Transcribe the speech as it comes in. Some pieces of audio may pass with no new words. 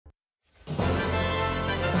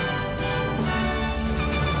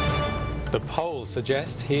The polls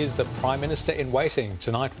suggest he is the Prime Minister in waiting.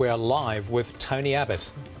 Tonight we are live with Tony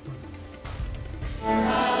Abbott.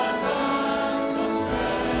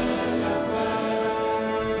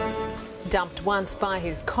 Dumped once by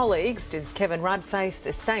his colleagues, does Kevin Rudd face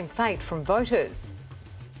the same fate from voters?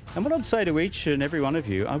 And what I'd say to each and every one of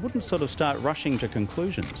you, I wouldn't sort of start rushing to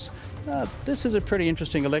conclusions. This is a pretty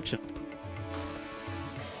interesting election.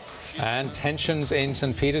 And tensions in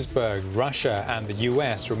St. Petersburg. Russia and the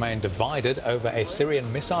US remain divided over a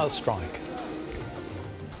Syrian missile strike.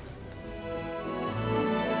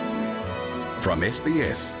 From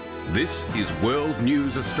SBS, this is World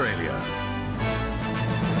News Australia.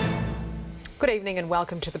 Good evening and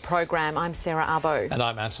welcome to the program. I'm Sarah Arbo. And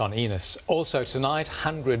I'm Anton Enus. Also tonight,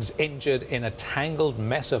 hundreds injured in a tangled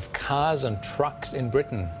mess of cars and trucks in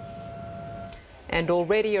Britain. And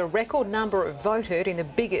already a record number have voted in the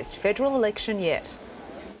biggest federal election yet.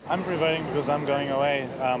 I'm pre-voting because I'm going away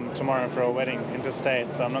tomorrow for a wedding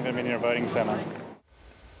interstate, so I'm not going to be near a voting centre.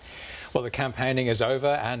 Well, the campaigning is over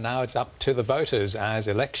and now it's up to the voters as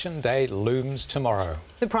election day looms tomorrow.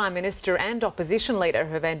 The Prime Minister and opposition leader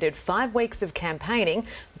have ended 5 weeks of campaigning,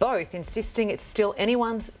 both insisting it's still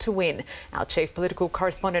anyone's to win. Our chief political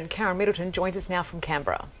correspondent Karen Middleton joins us now from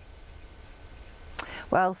Canberra.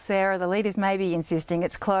 Well, Sarah, the leaders may be insisting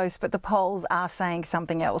it's close, but the polls are saying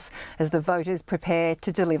something else as the voters prepare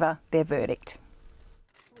to deliver their verdict.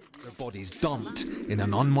 Their bodies dumped in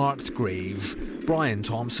an unmarked grave. Brian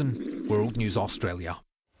Thompson, World News Australia.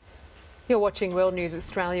 You're watching World News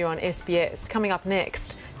Australia on SBS. Coming up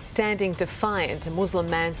next, standing defiant, a Muslim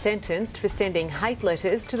man sentenced for sending hate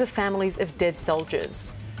letters to the families of dead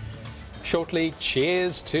soldiers. Shortly,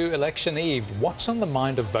 cheers to election eve. What's on the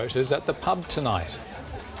mind of voters at the pub tonight?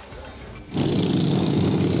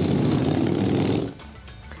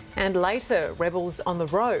 And later, rebels on the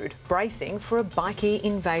road, bracing for a bikie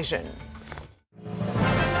invasion.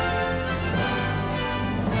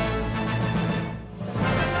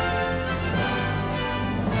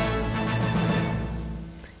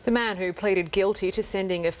 The man who pleaded guilty to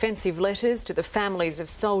sending offensive letters to the families of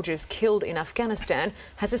soldiers killed in Afghanistan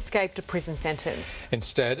has escaped a prison sentence.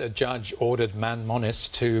 Instead, a judge ordered Man Monis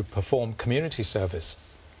to perform community service.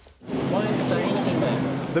 Why don't you say anything, man?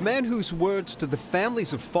 The man whose words to the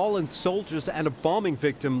families of fallen soldiers and a bombing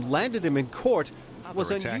victim landed him in court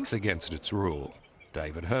was Other attacks against its rule.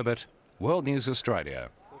 David Herbert, World News Australia.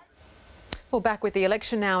 Well, back with the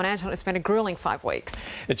election now, and Anton, it's been a gruelling 5 weeks.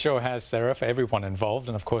 It sure has, Sarah, for everyone involved.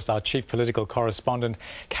 And of course, our chief political correspondent,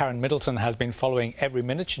 Karen Middleton, has been following every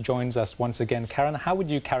minute. She joins us once again. Karen, how would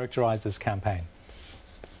you characterise this campaign?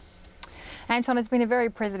 Anton, it's been a very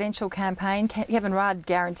presidential campaign. Kevin Rudd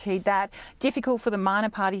guaranteed that. Difficult for the minor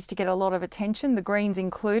parties to get a lot of attention, the Greens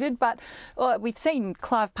included, but we've seen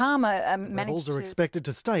Clive Palmer Rebels are expected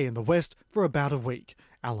to stay in the West for about a week.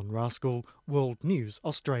 Alan Rascal, World News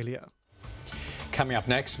Australia. Coming up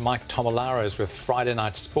next, Mike Tomalaris with Friday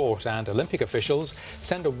Night Sport, and Olympic officials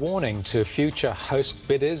send a warning to future host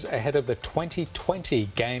bidders ahead of the 2020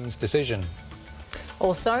 Games decision.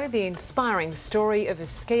 Also, the inspiring story of a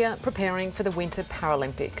skier preparing for the Winter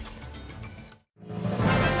Paralympics.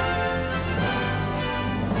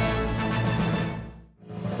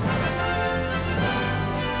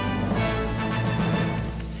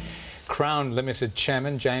 Crown Limited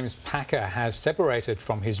chairman James Packer has separated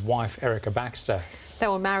from his wife Erica Baxter. They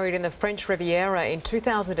were married in the French Riviera in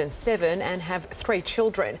 2007 and have 3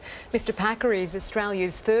 children. Mr Packer is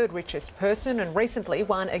Australia's 3rd richest person and recently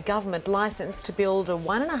won a government licence to build a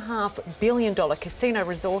 $1.5 billion casino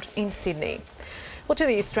resort in Sydney. Well, to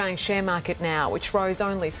the Australian share market now, which rose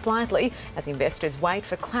only slightly as investors wait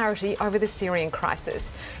for clarity over the Syrian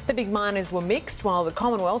crisis. The big miners were mixed, while the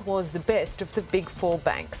Commonwealth was the best of the big 4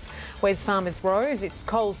 banks. Wesfarmers rose. Its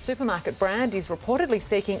Coles supermarket brand is reportedly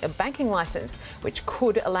seeking a banking licence, which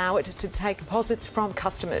could allow it to take deposits from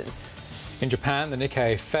customers. In Japan, the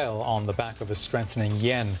Nikkei fell on the back of a strengthening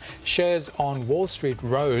yen. Shares on Wall Street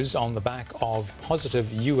rose on the back of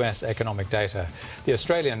positive US economic data. The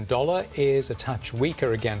Australian dollar is a touch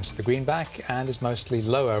weaker against the greenback and is mostly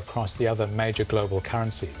lower across the other major global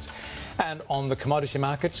currencies. And on the commodity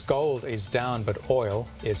markets, gold is down, but oil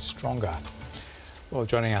is stronger. Well,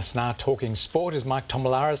 joining us now talking sport is Mike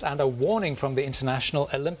Tomalaris, and a warning from the International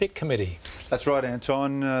Olympic Committee. That's right,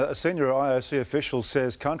 Anton. A senior IOC official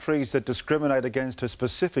says countries that discriminate against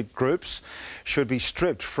specific groups should be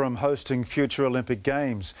stripped from hosting future Olympic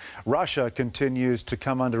Games. Russia continues to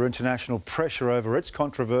come under international pressure over its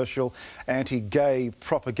controversial anti-gay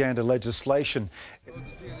propaganda legislation.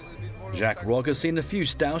 Jacques Rogge has seen a few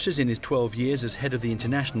stoushes in his 12 years as head of the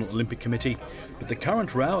International Olympic Committee, but the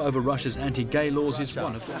current row over Russia's anti-gay laws is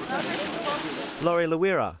one of them. Laurie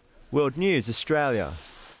Lawira, World News Australia.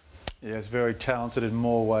 Yes, very talented in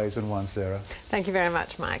more ways than one, Sarah. Thank you very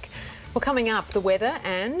much, Mike. Well, coming up, the weather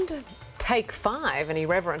and Take 5, an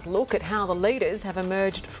irreverent look at how the leaders have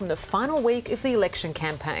emerged from the final week of the election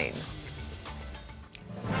campaign.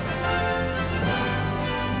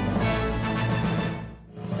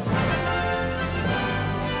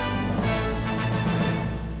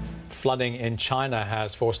 Flooding in China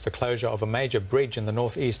has forced the closure of a major bridge in the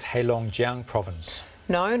northeast Heilongjiang province.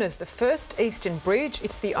 Known as the First Eastern Bridge,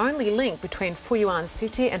 it's the only link between Fuyuan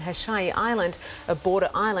City and Heshai Island, a border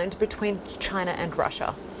island between China and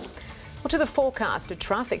Russia. Well, to the forecast, a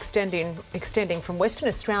trough extending from Western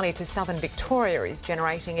Australia to southern Victoria is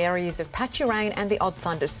generating areas of patchy rain and the odd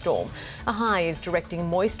thunderstorm. A high is directing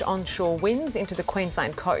moist onshore winds into the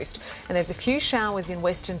Queensland coast, and there's a few showers in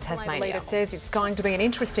Western Tasmania. The leader says it's going to be an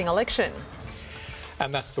interesting election.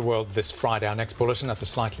 And that's the world this Friday. Our next bulletin at the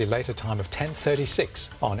slightly later time of 10:36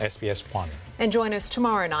 on SBS 1. And join us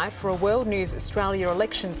tomorrow night for a World News Australia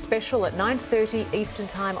election special at 9:30 Eastern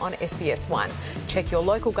Time on SBS 1. Check your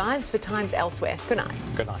local guides for times elsewhere. Good night.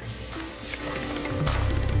 Good night.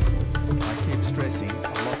 I keep stressing a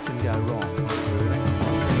lot can go wrong.